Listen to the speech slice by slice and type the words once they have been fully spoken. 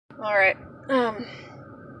All right. Gonna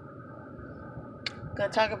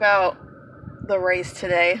talk about the race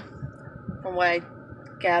today from what I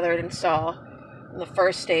gathered and saw in the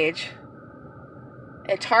first stage.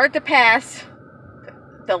 It's hard to pass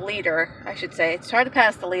the leader, I should say. It's hard to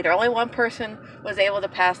pass the leader. Only one person was able to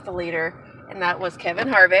pass the leader, and that was Kevin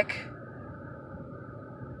Harvick.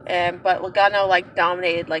 But Logano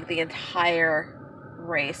dominated the entire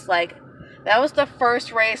race. That was the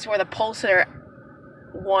first race where the pole sitter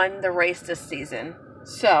won the race this season.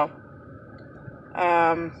 So,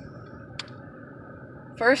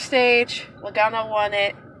 first stage, Logano won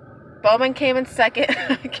it. Bowman came in second.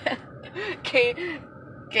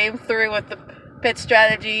 came through with the pit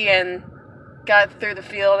strategy and got through the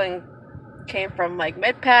field and came from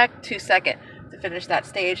mid-pack to second to finish that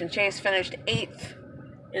stage. And Chase finished 8th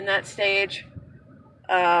in that stage.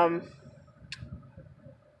 Byron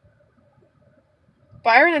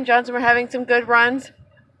and Johnson were having some good runs,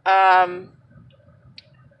 but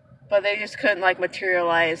they just couldn't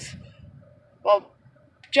materialize. Well,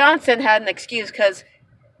 Johnson had an excuse because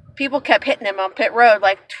people kept hitting him on pit road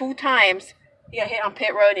 2 times. He got hit on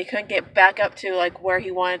pit road and he couldn't get back up to where he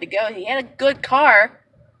wanted to go. He had a good car.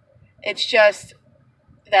 It's just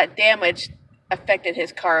that damage affected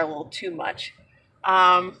his car a little too much.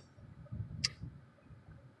 Bowman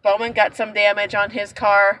got some damage on his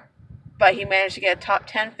car, but he managed to get a top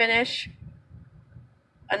 10 finish.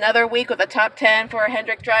 Another week with a top 10 for a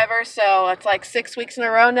Hendrick driver, so it's 6 weeks in a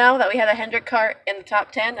row now that we had a Hendrick car in the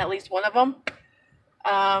top 10, at least one of them.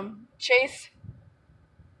 Chase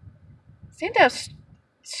seemed to have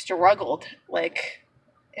struggled.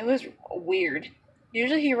 It was weird.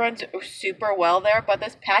 Usually he runs super well there, but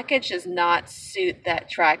this package does not suit that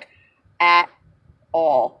track at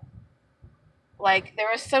all. There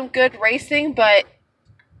was some good racing, but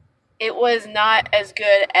it was not as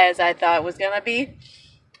good as I thought it was going to be.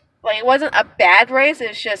 It wasn't a bad race,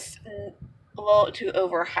 it's just a little too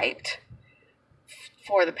overhyped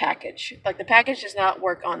for the package. The package does not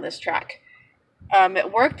work on this track.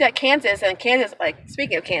 It worked at Kansas, and Kansas,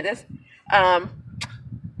 speaking of Kansas,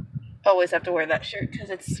 always have to wear that shirt because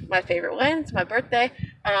it's my favorite win. It's my birthday.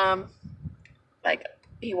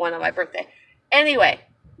 He won on my birthday. Anyway,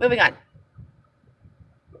 moving on.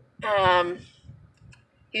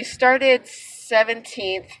 He started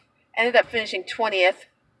 17th, ended up finishing 20th.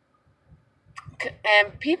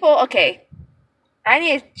 And people, okay, I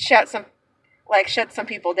need to shut some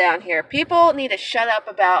people down here. People need to shut up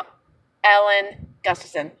about Alan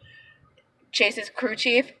Gustafson, Chase's crew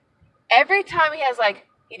chief. Every time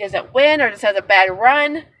he doesn't win or just has a bad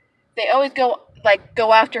run, they always go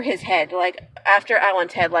after his head, after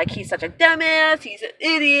Alan's head, he's such a dumbass, he's an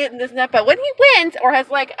idiot, and this and that. But when he wins or has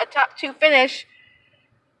a top 2 finish,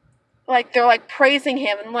 they're praising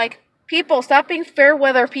him. And people, stop being fair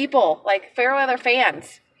weather people, fair weather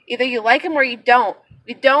fans. Either you like him or you don't.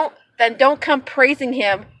 If you don't, then don't come praising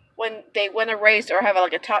him when they win a race or have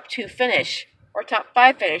a top 2 finish or top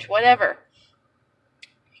 5 finish, whatever.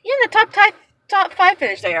 Even the top 5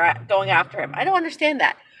 finish, they are going after him. I don't understand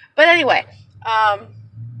that. But anyway,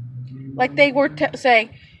 they were saying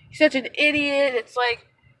he's such an idiot. It's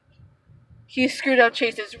he screwed up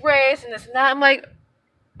Chase's race and this and that. I'm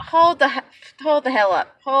hold the hell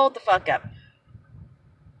up. Hold the fuck up.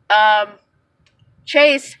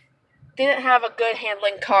 Chase didn't have a good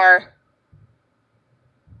handling car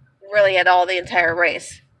really at all the entire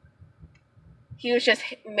race. He was just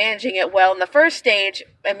managing it well in the first stage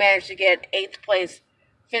and managed to get 8th place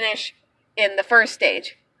finish in the first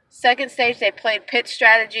stage. Second stage, they played pit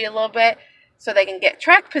strategy a little bit so they can get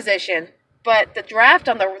track position, but the draft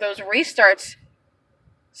on those restarts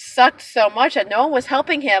sucked so much that no one was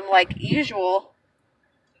helping him like usual.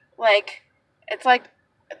 It's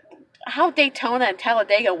how Daytona and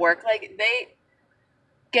Talladega work. They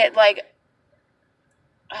get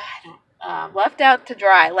left out to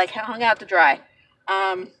dry, hung out to dry,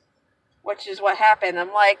 which is what happened. I'm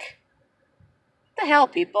what the hell,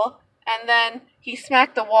 people? And then he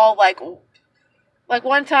smacked the wall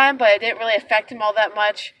one time, but it didn't really affect him all that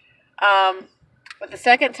much. But the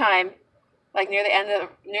second time, near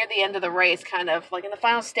the end of the race, kind of in the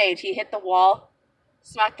final stage, he hit the wall,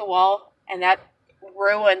 smacked the wall, and that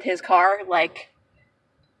ruined his car.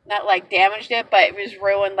 Not damaged it, but it was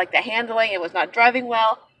ruined the handling. It was not driving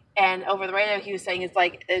well. And over the radio, he was saying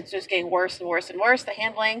it's just getting worse and worse and worse, the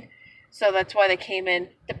handling. So that's why they came in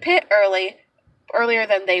the pit earlier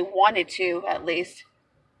than they wanted to, at least.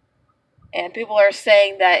 And people are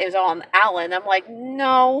saying that it was all on Allen. I'm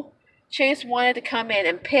no. Chase wanted to come in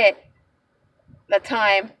and pit the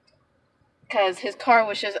time because his car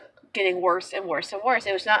was just getting worse and worse and worse.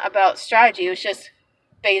 It was not about strategy. It was just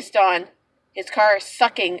based on his car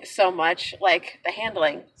sucking so much, like the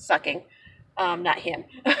handling sucking, not him,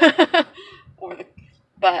 or the,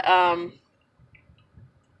 but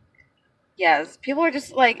yes, people are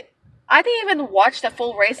just like, I didn't even watch the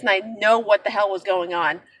full race, and I know what the hell was going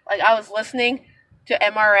on. Like I was listening to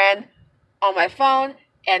MRN on my phone,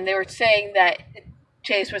 and they were saying that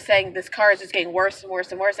Chase was saying this car is just getting worse and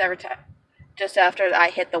worse and worse every time. Just after I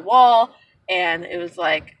hit the wall, and it was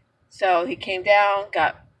like, so he came down,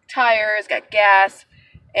 got tires, got gas,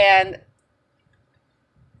 and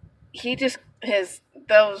he just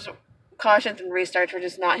those cautions and restarts were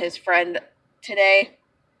just not his friend today,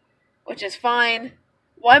 which is fine.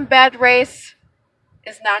 One bad race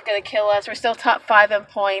is not going to kill us. We're still top 5 in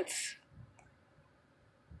points.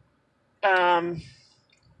 We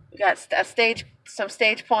got some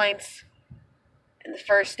stage points in the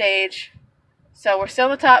first stage. So we're still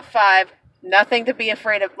in the top 5. Nothing to be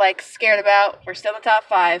afraid of, like scared about. We're still in the top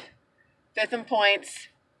 5. 5th in points.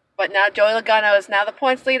 But now Joey Logano is now the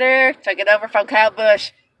points leader. Took it over from Kyle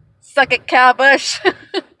Busch. Suck it, Kyle Busch.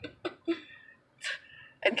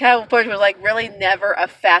 And Kyle Busch was like really never a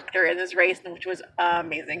factor in this race, which was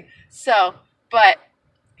amazing. So, but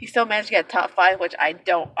he still managed to get top 5, which I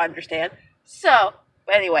don't understand. So,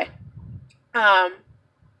 but anyway. And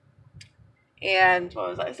what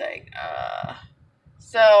was I saying?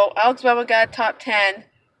 So Alex Bowman got top 10.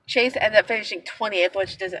 Chase ended up finishing 20th,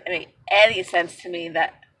 which doesn't make any sense to me.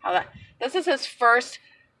 This is his first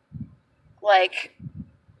like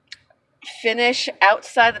finish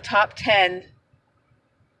outside the top 10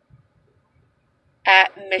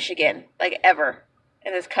 at Michigan, like ever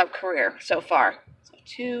in his Cup career so far. So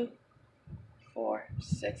 2, 4,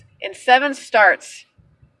 6, in 7 starts.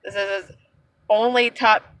 This is his only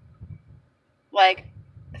top like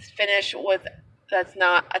finish with that's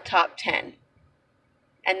not a top 10,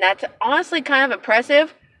 and that's honestly kind of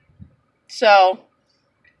impressive. So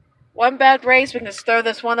one bad race, we can just throw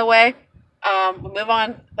this one away. We move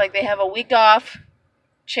on. Like they have a week off.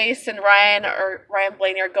 Chase and Ryan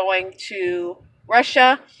Blaney are going to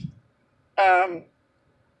Russia.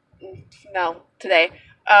 No, today.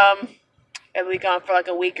 And we gone for like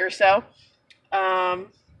a week or so. The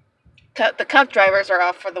Cup drivers are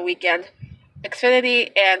off for the weekend.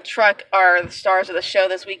 Xfinity and Truck are the stars of the show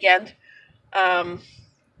this weekend. Don't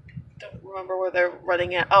remember where they're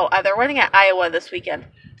running at. Oh, they're running at Iowa this weekend.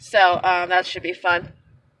 So that should be fun.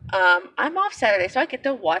 I'm off Saturday, so I get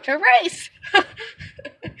to watch a race.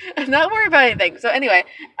 I'm not worried about anything. So anyway,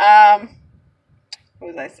 what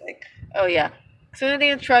was I saying? Oh yeah,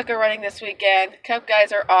 Xfinity and Truck are running this weekend. Cup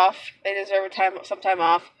guys are off. They deserve some time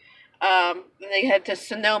off. Then they head to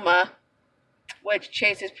Sonoma, which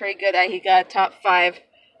Chase is pretty good at. He got top 5.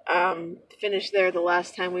 Finished there the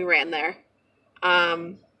last time we ran there.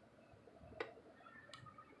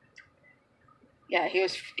 Yeah, he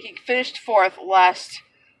finished 4th last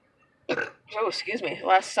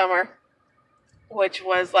summer, which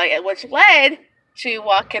led to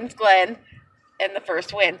Watkins Glen in the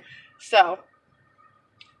first win. So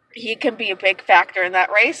he can be a big factor in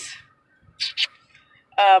that race.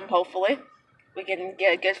 Hopefully we can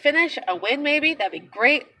get a good finish, a win maybe. That'd be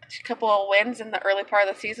great. A couple of wins in the early part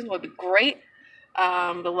of the season would be great.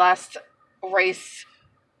 The last race,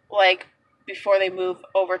 like before they move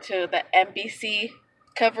over to the NBC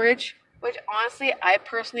coverage, which honestly I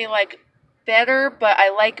personally like better, but I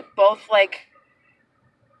like both I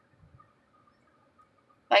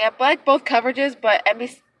like both coverages, but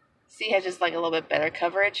NBC has just like a little bit better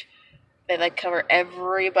coverage. They like cover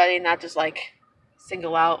everybody, not just like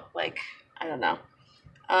single out, like I don't know.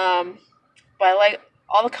 But I like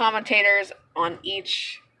all the commentators on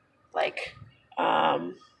each like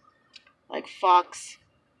Fox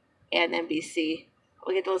and NBC.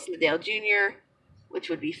 We get to listen to Dale Jr., which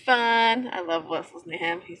would be fun. I love listening to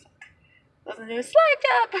him. He's like, listening to a slide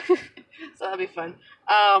job. So that'll be fun.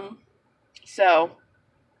 So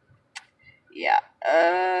yeah.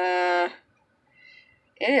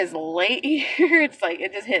 It is late here. It's like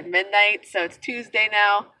it just hit midnight, so it's Tuesday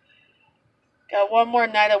now. Got one more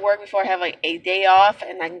night of work before I have like a day off,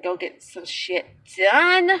 and I can go get some shit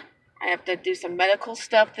done. I have to do some medical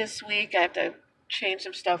stuff this week. I have to change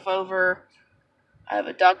some stuff over. I have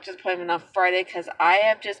a doctor's appointment on Friday because I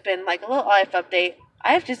have just been, like, a little life update.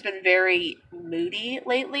 I have just been very moody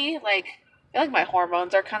lately. Like, I feel like my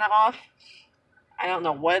hormones are kind of off. I don't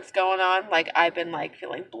know what's going on. Like, I've been, like,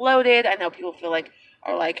 feeling bloated. I know people are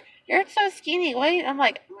like, you're so skinny. Wait, I'm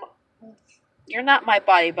like, you're not my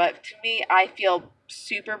body, but to me, I feel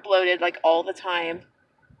super bloated, like, all the time.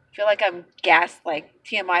 I feel like I'm like,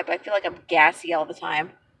 TMI, but I feel like I'm gassy all the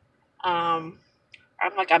time. I'm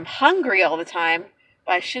hungry all the time,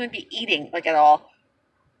 but I shouldn't be eating like at all.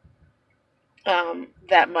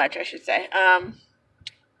 That much, I should say. I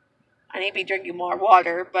need to be drinking more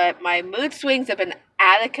water, but my mood swings have been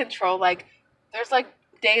out of control. Like, there's like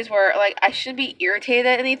days where like I shouldn't be irritated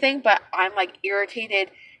at anything, but I'm like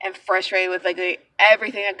irritated and frustrated with like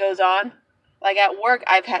everything that goes on. Like at work,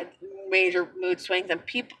 I've had major mood swings, and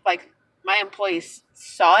people like my employees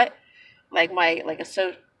saw it. Like my like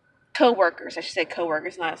so coworkers, I should say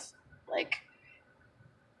coworkers, not like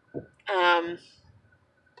um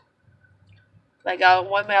like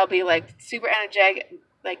one minute I'll be like super energetic,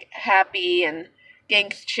 like happy and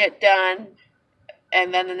getting shit done,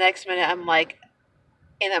 and then the next minute I'm like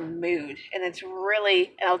in a mood, and it's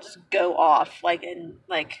really, and I'll just go off like in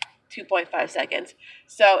like 2.5 seconds.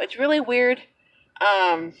 So it's really weird.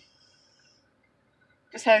 Um,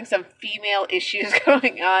 just having some female issues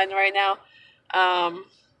going on right now. Um,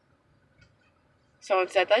 Someone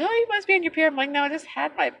said like, "Oh, you must be in your period." I'm like, "No, I just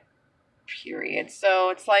had my period."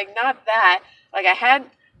 So it's like not that. Like I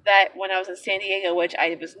had that when I was in San Diego, which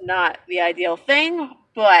I was not the ideal thing,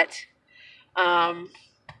 but um,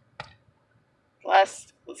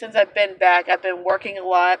 last since I've been back, I've been working a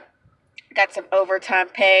lot. Got some overtime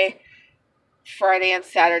pay Friday and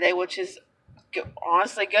Saturday, which is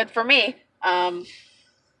honestly good for me.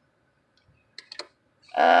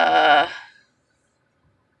 Uh,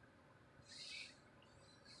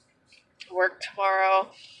 Work tomorrow.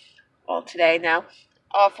 Well, today now.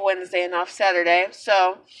 Off Wednesday and off Saturday.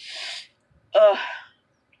 So, uh,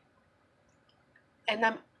 and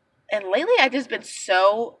I'm, and lately I've just been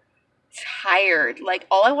so tired. Like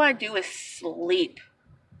all I want to do is sleep.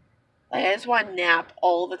 Like I just want to nap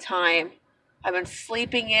all the time. I've been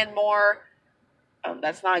sleeping in more.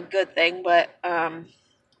 That's not a good thing, but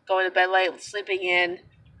going to bed late, sleeping in.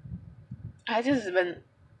 I just have been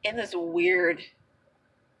in this weird.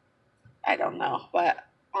 I don't know, but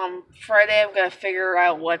on Friday I'm gonna figure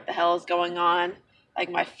out what the hell is going on.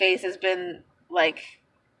 Like my face has been like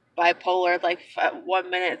bipolar. Like 1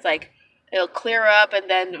 minute it's like it'll clear up and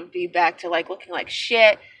then be back to like looking like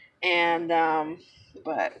shit. And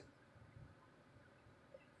but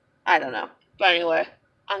I don't know. But anyway,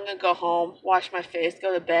 I'm gonna go home, wash my face,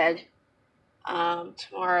 go to bed.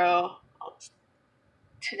 Tomorrow,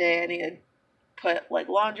 today I need to put like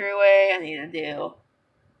laundry away. I need to do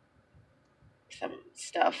some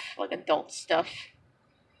stuff, like adult stuff.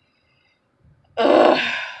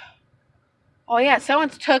 Ugh. Oh yeah, someone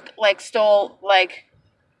stole like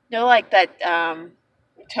like that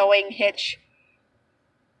towing hitch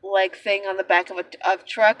like thing on the back of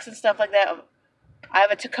trucks and stuff like that. I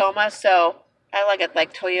have a Tacoma, so I have like a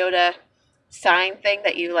like Toyota sign thing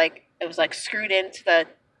that you like. It was like screwed into the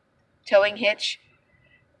towing hitch.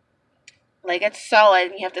 Like it's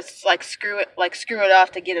solid, and you have to like screw it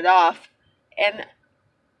off to get it off. And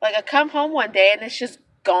like I come home one day and it's just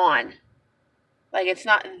gone. Like it's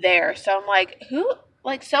not there. So I'm like, who?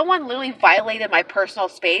 Like someone literally violated my personal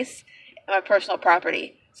space and my personal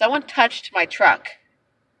property. Someone touched my truck,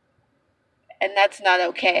 and that's not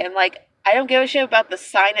okay. And like, I don't give a shit about the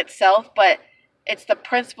sign itself, but it's the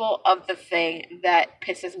principle of the thing that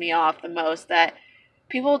pisses me off the most. That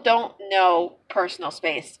people don't know personal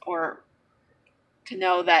space, or to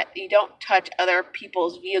know that you don't touch other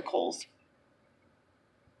people's vehicles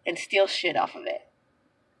and steal shit off of it.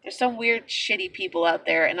 There's some weird, shitty people out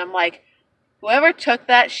there, and I'm like, whoever took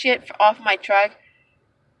that shit off my truck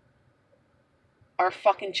are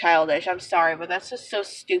fucking childish. I'm sorry, but that's just so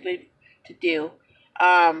stupid to do.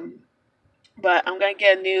 Um, but I'm gonna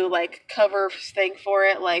get a new like cover thing for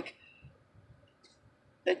it, like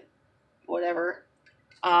the whatever.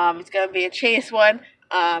 It's gonna be a Chase one,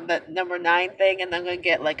 that number 9 thing, and I'm gonna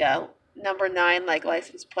get like a number 9 like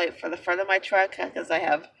license plate for the front of my truck because I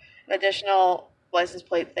have an additional license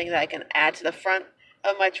plate thing that I can add to the front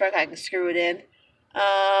of my truck. I can screw it in.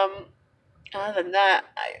 Um, Other than that,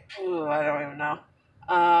 I don't even know.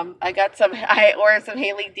 I got some. I ordered some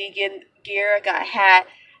Haley Deegan gear. I got a hat.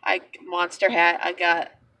 Monster hat. I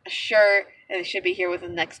got a shirt, and it should be here within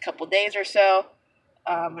the next couple days or so.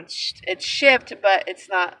 It's shipped, but it's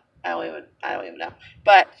not. I don't even know.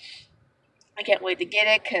 But I can't wait to get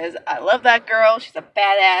it because I love that girl. She's a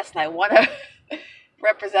badass, and I want to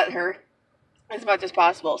represent her as much as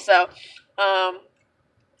possible. So, um,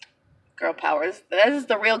 girl power. This is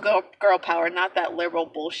the real girl power, not that liberal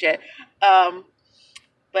bullshit. Um,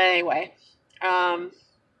 but anyway, um,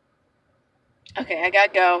 okay, I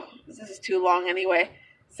gotta go. This is too long anyway.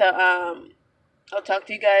 So, I'll talk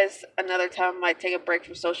to you guys another time. I might take a break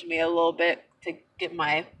from social media a little bit to get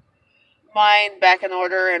my mind back in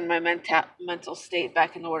order and my mental state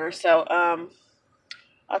back in order. So,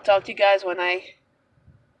 I'll talk to you guys when I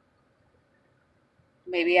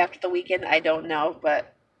maybe after the weekend. I don't know,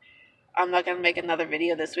 but I'm not going to make another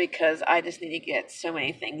video this week because I just need to get so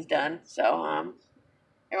many things done. So,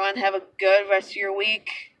 everyone have a good rest of your week.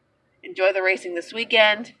 Enjoy the racing this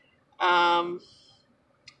weekend. And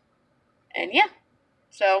yeah,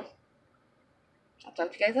 so I'll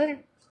talk to you guys later.